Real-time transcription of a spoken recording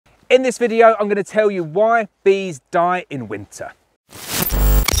In this video, I'm going to tell you why bees die in winter.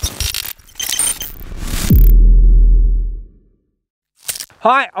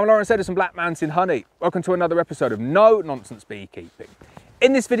 Hi, I'm Lawrence Edison Black Mountain Honey. Welcome to another episode of No Nonsense Beekeeping.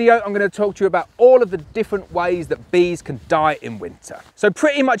 In this video, I'm going to talk to you about all of the different ways that bees can die in winter. So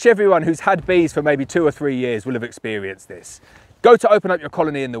pretty much everyone who's had bees for maybe 2 or 3 years will have experienced this. Go to open up your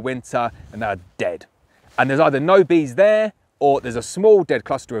colony in the winter and they're dead. And there's either no bees there, or there's a small dead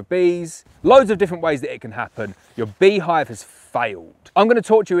cluster of bees. Loads of different ways that it can happen. Your beehive has failed. I'm going to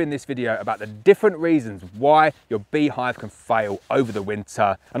talk to you in this video about the different reasons why your beehive can fail over the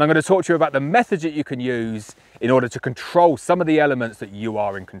winter. And I'm going to talk to you about the methods that you can use in order to control some of the elements that you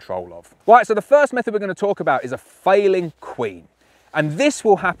are in control of. Right, so the first method we're going to talk about is a failing queen. And this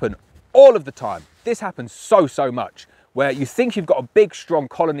will happen all of the time. This happens so much, where you think you've got a big, strong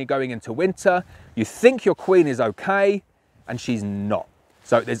colony going into winter, you think your queen is okay, and she's not.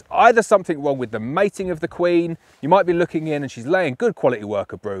 So there's either something wrong with the mating of the queen, you might be looking in and she's laying good quality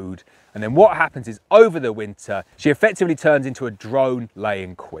worker brood, and then what happens is over the winter, she effectively turns into a drone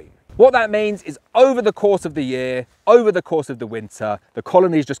laying queen. What that means is over the course of the year, over the course of the winter, the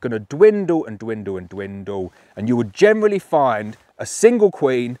colony is just going to dwindle and dwindle and dwindle, and you would generally find a single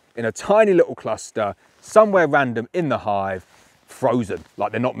queen in a tiny little cluster, somewhere random in the hive, frozen,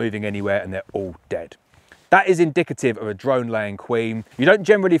 like they're not moving anywhere and they're all dead. That is indicative of a drone laying queen. You don't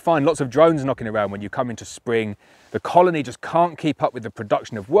generally find lots of drones knocking around when you come into spring. The colony just can't keep up with the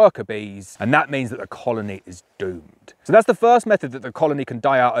production of worker bees, and that means that the colony is doomed. So that's the first method that the colony can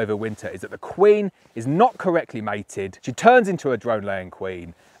die out over winter, is that the queen is not correctly mated, she turns into a drone laying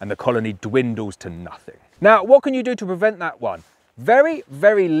queen, and the colony dwindles to nothing. Now, what can you do to prevent that one? Very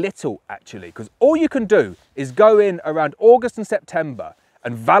little actually, because all you can do is go in around August and September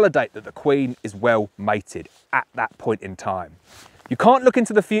and validate that the queen is well mated at that point in time. You can't look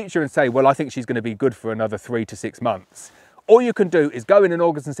into the future and say, well, I think she's going to be good for another 3 to 6 months. All you can do is go in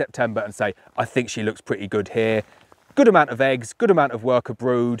August and September and say, I think she looks pretty good here. Good amount of eggs, good amount of worker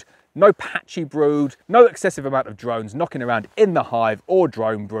brood, no patchy brood, no excessive amount of drones knocking around in the hive or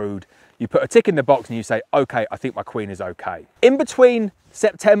drone brood. You put a tick in the box and you say, okay, I think my queen is okay. In between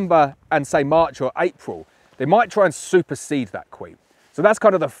September and say March or April, they might try and supersede that queen. So that's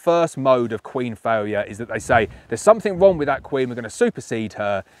kind of the first mode of queen failure, is that they say there's something wrong with that queen, we're going to supersede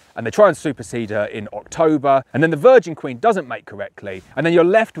her, and they try and supersede her in October, and then the virgin queen doesn't mate correctly, and then you're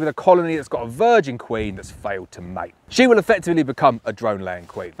left with a colony that's got a virgin queen that's failed to mate. She will effectively become a drone laying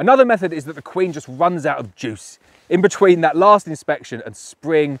queen. Another method is that the queen just runs out of juice. In between that last inspection and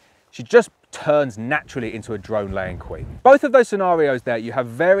spring, she just turns naturally into a drone laying queen. Both of those scenarios there you have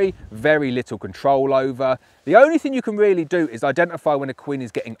very little control over. The only thing you can really do is identify when a queen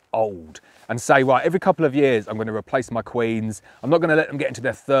is getting old and say, right, every couple of years I'm going to replace my queens. I'm not going to let them get into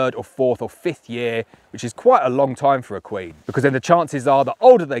their 3rd or 4th or 5th year, which is quite a long time for a queen, because then the chances are the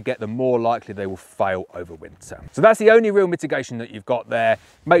older they get, the more likely they will fail over winter. So that's the only real mitigation that you've got there.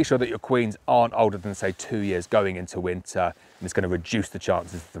 Make sure that your queens aren't older than say 2 years going into winter, and it's going to reduce the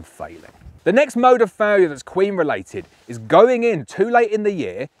chances of them failing. The next mode of failure that's queen related is going in too late in the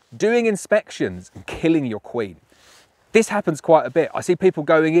year, doing inspections and killing your queen. This happens quite a bit. I see people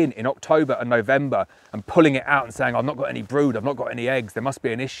going in October and November and pulling it out and saying, I've not got any brood, I've not got any eggs, there must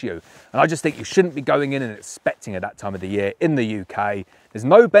be an issue. And I just think you shouldn't be going in and inspecting at that time of the year in the UK. There's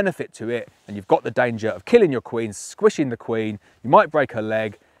no benefit to it, and you've got the danger of killing your queen, squishing the queen, you might break her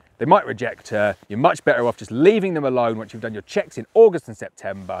leg, they might reject her. You're much better off just leaving them alone once you've done your checks in August and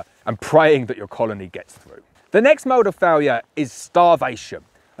September and praying that your colony gets through. The next mode of failure is starvation.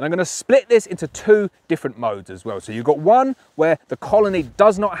 And I'm going to split this into 2 different modes as well. So you've got one where the colony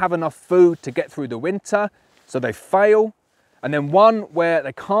does not have enough food to get through the winter, so they fail. And then one where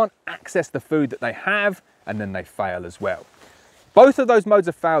they can't access the food that they have, and then they fail as well. Both of those modes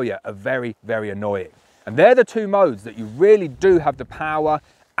of failure are very annoying. And they're the 2 modes that you really do have the power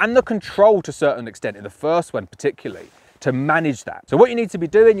and the control to a certain extent, in the first one particularly, to manage that. So what you need to be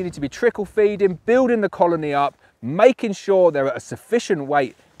doing, you need to be trickle feeding, building the colony up, making sure they're at a sufficient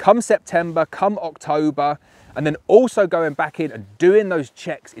weight come September, come October, and then also going back in and doing those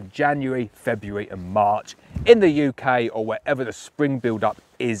checks in January, February and March in the UK or wherever the spring build-up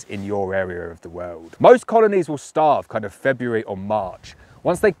is in your area of the world. Most colonies will starve kind of February or March.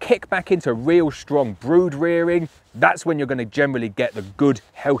 Once they kick back into real strong brood rearing, that's when you're going to generally get the good,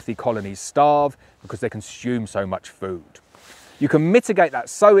 healthy colonies starve because they consume so much food. You can mitigate that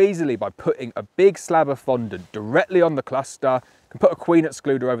so easily by putting a big slab of fondant directly on the cluster. You can put a queen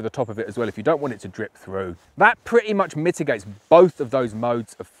excluder over the top of it as well if you don't want it to drip through. That pretty much mitigates both of those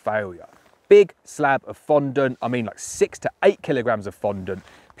modes of failure. Big slab of fondant, I mean like 6 to 8 kilograms of fondant,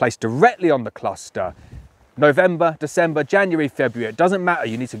 placed directly on the cluster. November, December, January, February, it doesn't matter.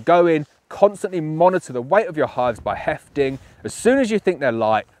 You need to go in, constantly monitor the weight of your hives by hefting. As soon as you think they're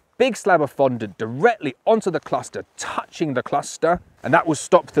light, big slab of fondant directly onto the cluster, touching the cluster, and that will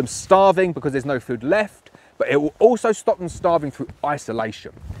stop them starving because there's no food left, but it will also stop them starving through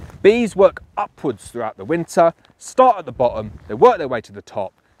isolation. Bees work upwards throughout the winter, start at the bottom, they work their way to the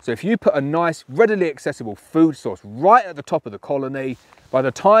top. So if you put a nice, readily accessible food source right at the top of the colony, by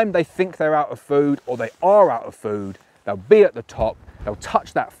the time they think they're out of food or they are out of food, they'll be at the top, they'll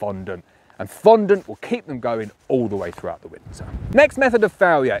touch that fondant, and fondant will keep them going all the way throughout the winter. Next method of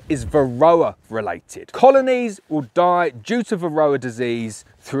failure is Varroa related. Colonies will die due to Varroa disease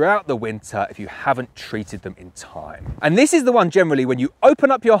throughout the winter if you haven't treated them in time. And this is the one generally when you open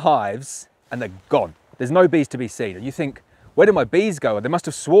up your hives and they're gone. There's no bees to be seen. And you think, where did my bees go? They must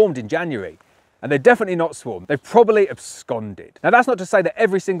have swarmed in January. And they're definitely not swarmed. They've probably absconded. Now that's not to say that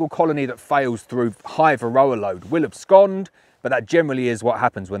every single colony that fails through high Varroa load will abscond, but that generally is what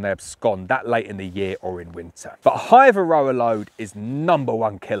happens when they abscond that late in the year or in winter. But high Varroa load is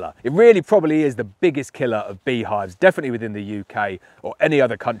 #1 killer. It really probably is the biggest killer of beehives, definitely within the UK or any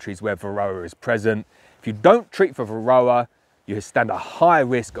other countries where Varroa is present. If you don't treat for Varroa, you stand a high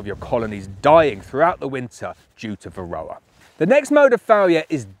risk of your colonies dying throughout the winter due to Varroa. The next mode of failure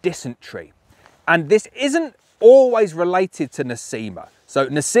is dysentery. And this isn't always related to Nosema. So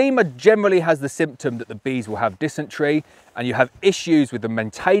Nosema generally has the symptom that the bees will have dysentery, and you have issues with them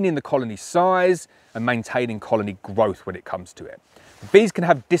maintaining the colony size and maintaining colony growth when it comes to it. Bees can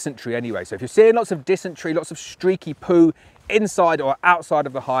have dysentery anyway. So if you're seeing lots of dysentery, lots of streaky poo inside or outside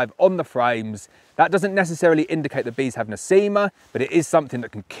of the hive on the frames, that doesn't necessarily indicate the bees have Nosema, but it is something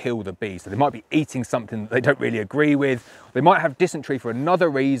that can kill the bees. So they might be eating something that they don't really agree with. They might have dysentery for another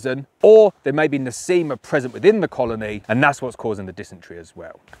reason, or there may be Nosema present within the colony, and that's what's causing the dysentery as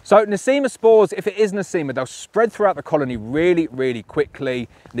well. So Nosema spores, if it is Nosema, they'll spread throughout the colony really, really quickly,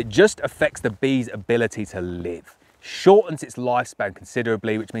 and it just affects the bee's ability to live. Shortens its lifespan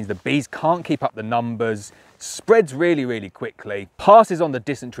considerably, which means the bees can't keep up the numbers, spreads really, really quickly, passes on the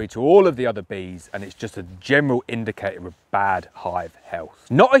dysentery to all of the other bees, and it's just a general indicator of bad hive health.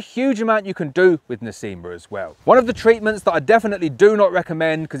 Not a huge amount you can do with Nosema as well. One of the treatments that I definitely do not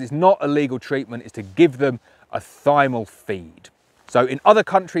recommend, because it's not a legal treatment, is to give them a thymal feed. So in other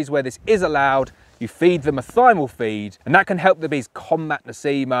countries where this is allowed, you feed them a thymal feed, and that can help the bees combat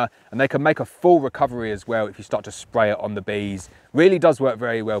Nosema, and they can make a full recovery as well if you start to spray it on the bees. Really does work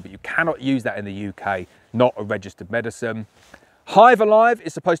very well, but you cannot use that in the UK, not a registered medicine. Hive Alive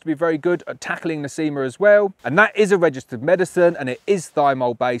is supposed to be very good at tackling Nosema as well, and that is a registered medicine, and it is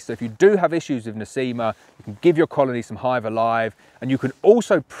thymol based. So if you do have issues with Nosema, you can give your colony some Hive Alive, and you can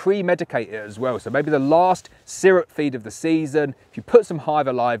also pre-medicate it as well. So maybe the last syrup feed of the season, if you put some Hive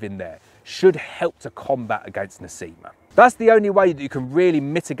Alive in there, should help to combat against Nosema. That's the only way that you can really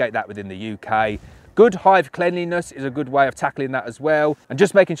mitigate that within the UK. Good hive cleanliness is a good way of tackling that as well. And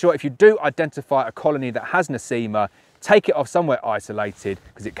just making sure if you do identify a colony that has Nosema, take it off somewhere isolated,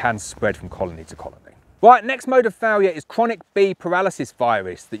 because it can spread from colony to colony. Right, next mode of failure is chronic bee paralysis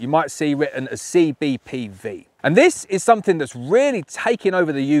virus that you might see written as CBPV. And this is something that's really taking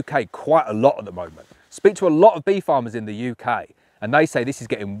over the UK quite a lot at the moment. Speak to a lot of bee farmers in the UK, and they say this is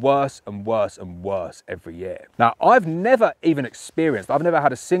getting worse and worse and worse every year. Now, I've never even experienced, I've never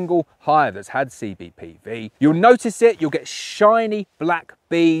had a single hive that's had CBPV. You'll notice it, you'll get shiny black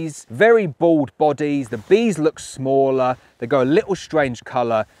bees, very bald bodies, the bees look smaller, they go a little strange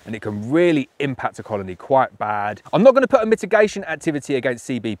colour, and it can really impact a colony quite bad. I'm not going to put a mitigation activity against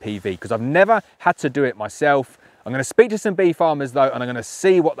CBPV because I've never had to do it myself. I'm going to speak to some bee farmers though, and I'm going to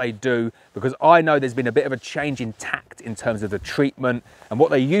see what they do, because I know there's been a bit of a change in tact in terms of the treatment, and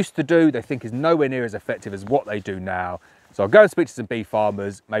what they used to do they think is nowhere near as effective as what they do now. So I'll go and speak to some bee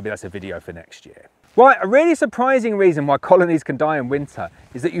farmers. Maybe that's a video for next year. Right, a really surprising reason why colonies can die in winter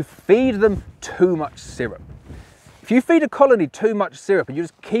is that you feed them too much syrup. If you feed a colony too much syrup and you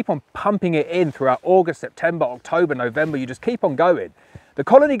just keep on pumping it in throughout August, September, October, November, you just keep on going, the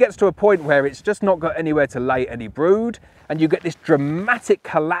colony gets to a point where it's just not got anywhere to lay any brood, and you get this dramatic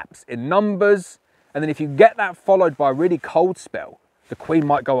collapse in numbers. And then if you get that followed by a really cold spell, the queen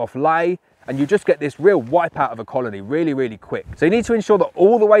might go off lay, and you just get this real wipeout of a colony really, really quick. So you need to ensure that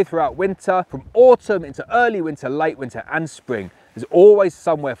all the way throughout winter, from autumn into early winter, late winter and spring, there's always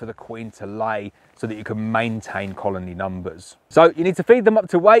somewhere for the queen to lay so that you can maintain colony numbers. So you need to feed them up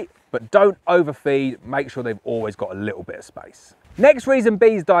to weight, but don't overfeed. Make sure they've always got a little bit of space. Next reason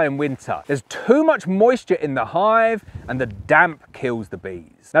bees die in winter, there's too much moisture in the hive and the damp kills the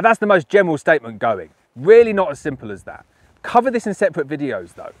bees. Now that's the most general statement going. Really not as simple as that. cover this in separate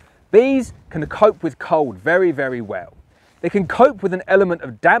videos though. Bees can cope with cold very, very well. They can cope with an element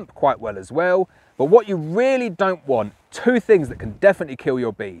of damp quite well as well, but what you really don't want, two things that can definitely kill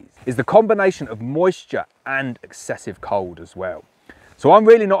your bees, is the combination of moisture and excessive cold as well. So I'm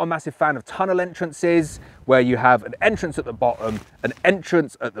really not a massive fan of tunnel entrances where you have an entrance at the bottom, an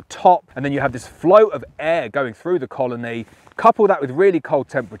entrance at the top, and then you have this flow of air going through the colony. Couple that with really cold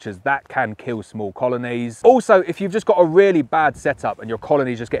temperatures, that can kill small colonies. Also, if you've just got a really bad setup and your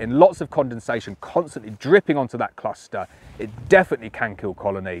colony is just getting lots of condensation constantly dripping onto that cluster, it definitely can kill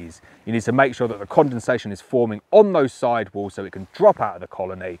colonies. You need to make sure that the condensation is forming on those side walls so it can drop out of the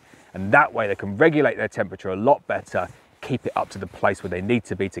colony, and that way they can regulate their temperature a lot better, keep it up to the place where they need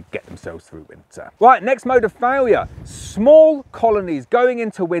to be to get themselves through winter. Right, next mode of failure, small colonies going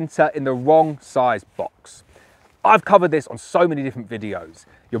into winter in the wrong size box. I've covered this on so many different videos.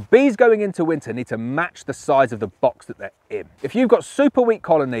 Your bees going into winter need to match the size of the box that they're in. If you've got super weak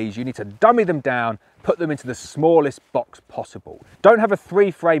colonies, you need to dummy them down, put them into the smallest box possible. Don't have a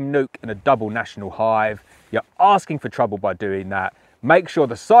 3-frame nuke in a double national hive. You're asking for trouble by doing that. Make sure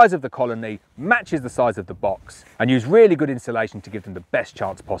the size of the colony matches the size of the box, and use really good insulation to give them the best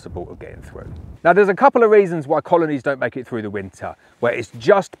chance possible of getting through. Now there's a couple of reasons why colonies don't make it through the winter, where it's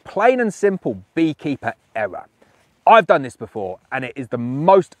just plain and simple beekeeper error. I've done this before and it is the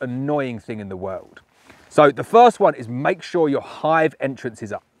most annoying thing in the world. So the first one is make sure your hive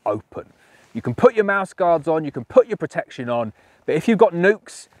entrances are open. You can put your mouse guards on, you can put your protection on, but if you've got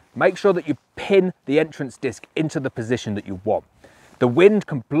nukes, make sure that you pin the entrance disc into the position that you want. The wind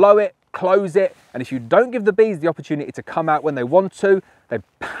can blow it, close it, and if you don't give the bees the opportunity to come out when they want to, they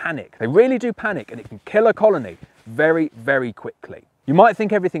panic. They really do panic, and it can kill a colony very, very quickly. You might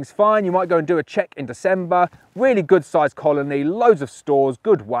think everything's fine, you might go and do a check in December, really good sized colony, loads of stores,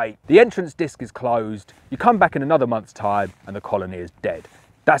 good weight, the entrance disc is closed, you come back in another month's time and the colony is dead.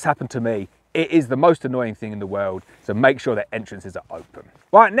 That's happened to me. It is the most annoying thing in the world, so make sure that entrances are open.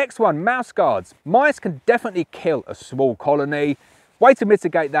 Right, next one, mouse guards. Mice can definitely kill a small colony. Way to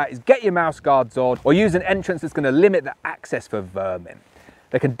mitigate that is get your mouse guards on or use an entrance that's going to limit the access for vermin.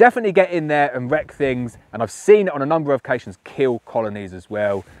 They can definitely get in there and wreck things, and I've seen it on a number of occasions kill colonies as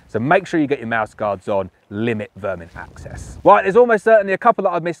well. So make sure you get your mouse guards on, limit vermin access. Right, there's almost certainly a couple that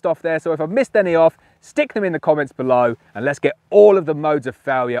I've missed off there, so if I've missed any off, stick them in the comments below and let's get all of the modes of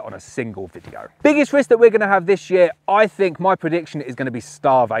failure on a single video. Biggest risk that we're going to have this year, I think my prediction is going to be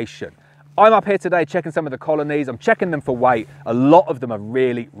starvation. I'm up here today checking some of the colonies, I'm checking them for weight. A lot of them are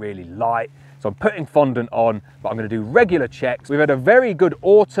really, really light. So I'm putting fondant on, but I'm going to do regular checks. We've had a very good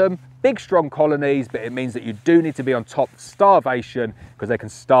autumn, big strong colonies, but it means that you do need to be on top of starvation because they can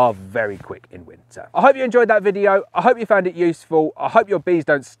starve very quick in winter. I hope you enjoyed that video. I hope you found it useful. I hope your bees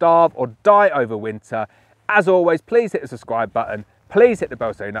don't starve or die over winter. As always, please hit the subscribe button. Please hit the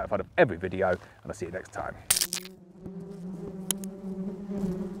bell so you're notified of every video, and I'll see you next time.